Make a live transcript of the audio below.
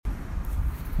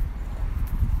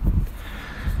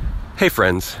Hey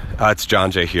friends, it's John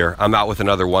Jay here. I'm out with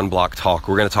another One Block Talk.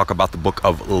 We're going to talk about the book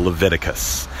of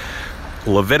Leviticus.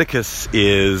 Leviticus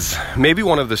is maybe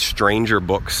one of the stranger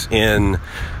books in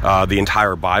the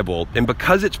entire Bible. And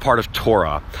because it's part of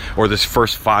Torah, or this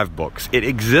first 5 books, it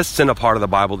exists in a part of the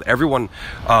Bible that everyone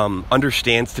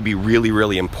understands to be really,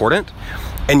 really important.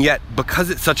 And yet, because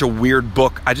it's such a weird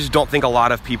book, I just don't think a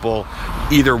lot of people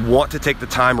either want to take the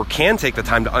time or can take the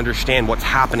time to understand what's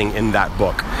happening in that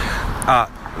book.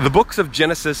 The books of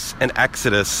Genesis and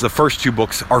Exodus, the first 2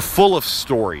 books, are full of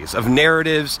stories, of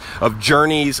narratives, of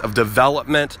journeys, of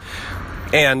development.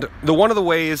 And one of the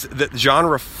ways that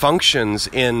genre functions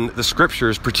in the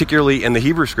scriptures, particularly in the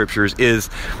Hebrew scriptures, is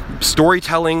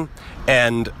storytelling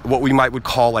and what we would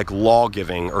call like law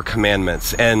giving or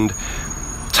commandments. And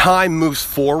time moves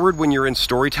forward when you're in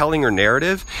storytelling or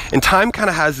narrative, and time kind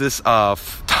of has this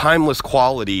timeless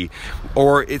quality,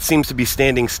 or it seems to be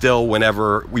standing still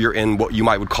whenever we're in what you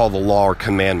would call the law or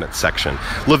commandment section.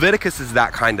 Leviticus is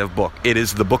that kind of book. It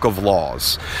is the book of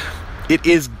laws.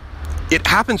 It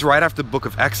happens right after the book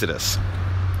of Exodus,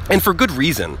 and for good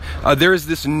reason. There is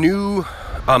this new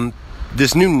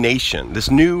nation, this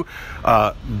new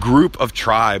group of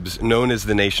tribes known as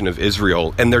the nation of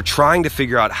Israel, and they're trying to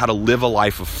figure out how to live a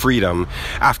life of freedom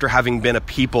after having been a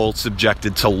people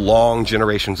subjected to long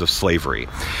generations of slavery.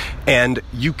 And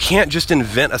you can't just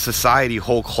invent a society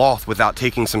whole cloth without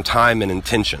taking some time and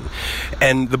intention.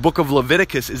 And the book of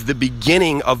Leviticus is the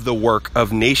beginning of the work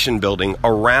of nation building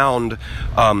around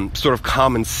sort of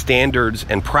common standards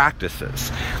and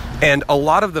practices. And a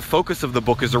lot of the focus of the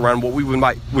book is around what we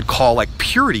would call like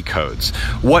purity codes.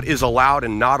 What is allowed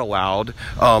and not allowed,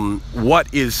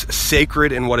 what is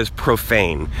sacred and what is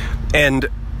profane. And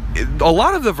a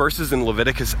lot of the verses in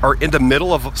Leviticus are in the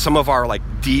middle of some of our like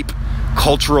deep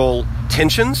cultural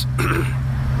tensions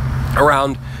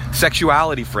around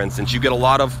sexuality, for instance. You get a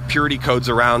lot of purity codes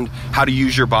around how to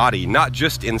use your body, not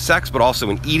just in sex, but also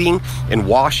in eating, in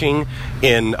washing,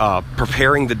 in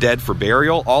preparing the dead for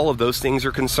burial. All of those things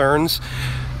are concerns.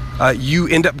 You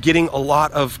end up getting a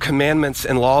lot of commandments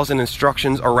and laws and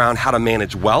instructions around how to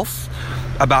manage wealth,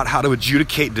 about how to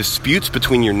adjudicate disputes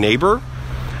between your neighbor,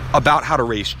 about how to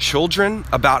raise children,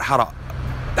 about how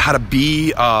to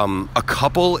be a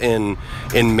couple in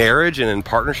marriage and in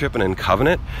partnership and in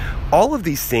covenant. All of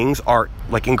these things are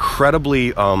like incredibly,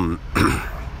 it's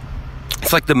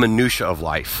like the minutia of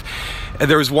life.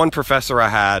 And there was one professor I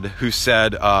had who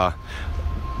said,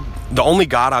 the only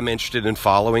God I'm interested in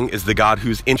following is the God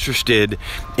who's interested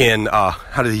in,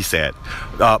 how did he say it?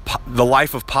 The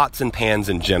life of pots and pans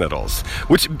and genitals,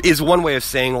 which is one way of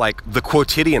saying like the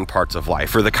quotidian parts of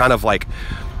life, or the kind of like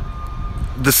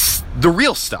the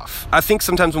real stuff. I think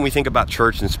sometimes when we think about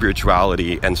church and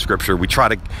spirituality and scripture, we try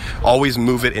to always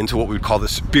move it into what we would call the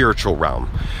spiritual realm,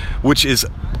 which is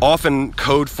often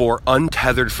code for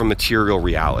untethered from material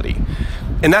reality.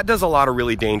 And that does a lot of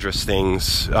really dangerous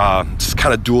things. It's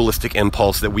kind of dualistic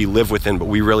impulse that we live within, but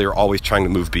we really are always trying to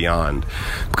move beyond.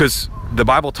 Because the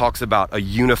Bible talks about a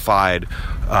unified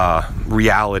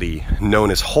reality known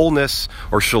as wholeness,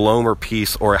 or shalom, or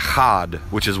peace, or echad,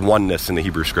 which is oneness in the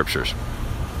Hebrew scriptures.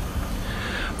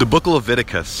 The book of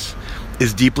Leviticus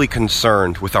is deeply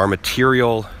concerned with our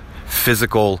material,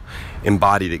 physical,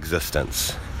 embodied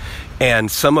existence. And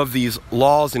some of these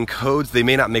laws and codes, they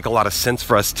may not make a lot of sense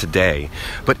for us today,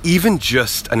 but even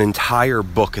just an entire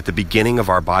book at the beginning of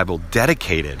our Bible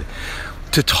dedicated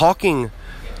to talking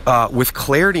with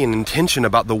clarity and intention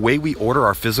about the way we order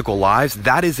our physical lives,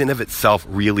 that is in of itself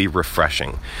really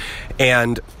refreshing.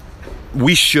 And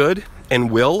we should and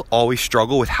will always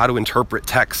struggle with how to interpret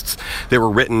texts that were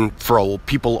written for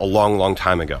people a long, long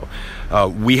time ago.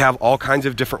 We have all kinds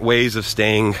of different ways of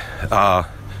staying,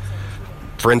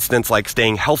 for instance, like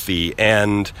staying healthy,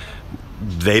 and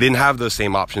they didn't have those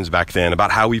same options back then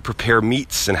about how we prepare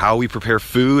meats and how we prepare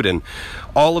food and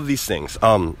all of these things.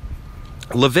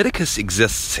 Leviticus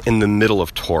exists in the middle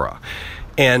of Torah,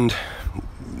 and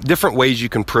different ways you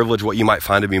can privilege what you might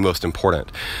find to be most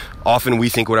important. Often we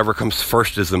think whatever comes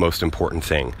first is the most important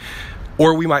thing.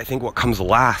 Or we might think what comes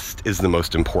last is the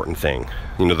most important thing.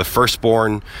 You know, the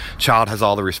firstborn child has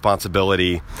all the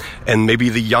responsibility, and maybe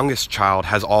the youngest child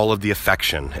has all of the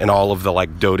affection and all of the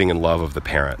like doting and love of the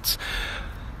parents.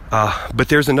 But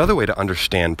there's another way to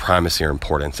understand primacy or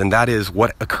importance, and that is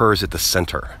what occurs at the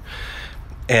center.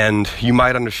 And you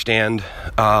might understand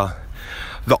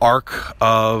the arc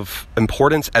of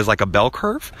importance as like a bell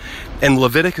curve, and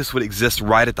Leviticus would exist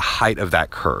right at the height of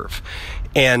that curve.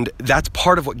 And that's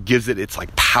part of what gives it its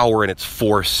like power and its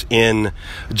force in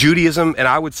Judaism. And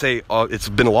I would say it's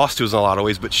been lost to us in a lot of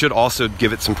ways, but should also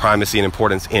give it some primacy and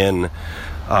importance in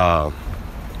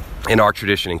in our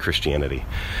tradition in Christianity.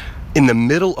 In the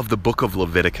middle of the book of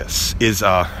Leviticus is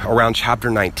around chapter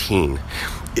 19.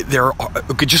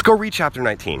 Just go read chapter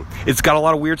 19. It's got a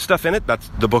lot of weird stuff in it. That's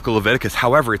the book of Leviticus.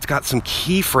 However, it's got some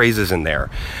key phrases in there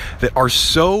that are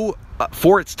so,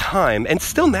 for its time, and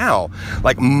still now,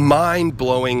 like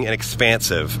mind-blowing and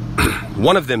expansive.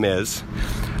 One of them is,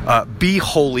 be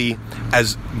holy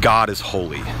as God is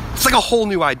holy. It's like a whole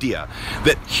new idea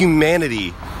that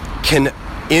humanity can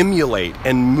emulate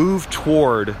and move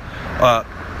toward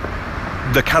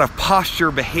the kind of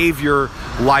posture, behavior,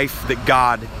 life that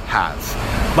God has.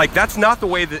 Like, that's not the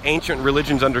way that ancient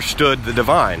religions understood the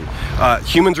divine.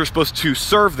 Humans are supposed to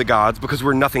serve the gods because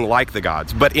we're nothing like the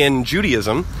gods. But in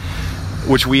Judaism,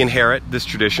 which we inherit this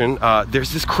tradition,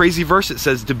 there's this crazy verse that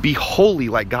says to be holy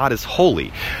like God is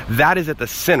holy. That is at the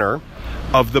center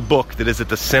of the book that is at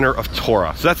the center of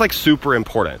Torah. So that's like super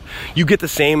important. You get the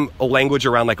same language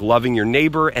around like loving your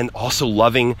neighbor and also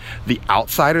loving the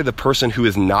outsider, the person who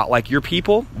is not like your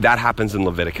people. That happens in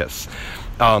Leviticus.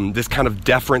 This kind of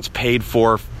deference paid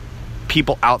for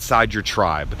people outside your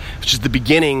tribe, which is the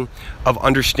beginning of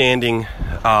understanding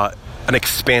an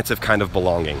expansive kind of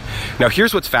belonging. Now,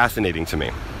 here's what's fascinating to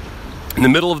me. In the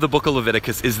middle of the book of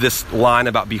Leviticus is this line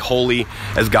about be holy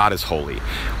as God is holy.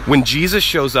 When Jesus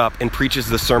shows up and preaches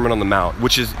the Sermon on the Mount,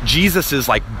 which is Jesus's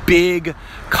like big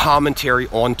commentary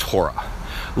on Torah,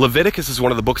 Leviticus is one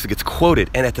of the books that gets quoted,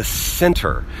 and at the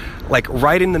center, like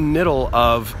right in the middle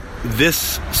of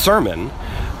this sermon,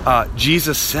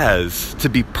 Jesus says to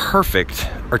be perfect,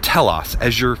 or telos,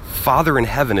 as your Father in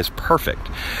heaven is perfect.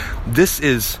 This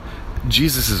is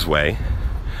Jesus's way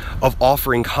of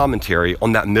offering commentary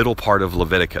on that middle part of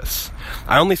Leviticus.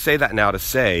 I only say that now to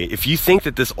say, if you think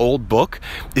that this old book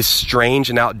is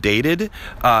strange and outdated,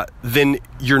 then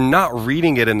you're not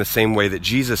reading it in the same way that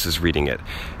Jesus is reading it.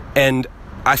 And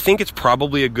I think it's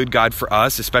probably a good guide for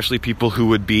us, especially people who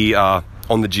would be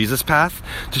on the Jesus path,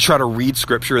 to try to read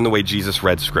Scripture in the way Jesus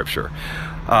read Scripture.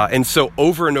 And so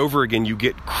over and over again, you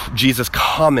get Jesus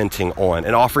commenting on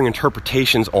and offering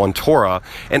interpretations on Torah,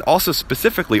 and also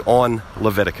specifically on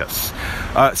Leviticus.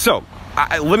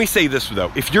 Let me say this,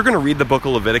 though. If you're going to read the book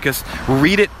of Leviticus,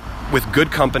 read it with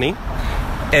good company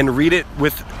and read it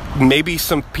with maybe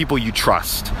some people you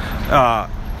trust.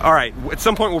 All right, at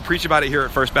some point we'll preach about it here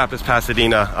at First Baptist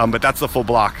Pasadena, but that's the full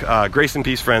block. Grace and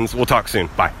peace, friends. We'll talk soon.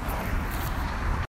 Bye.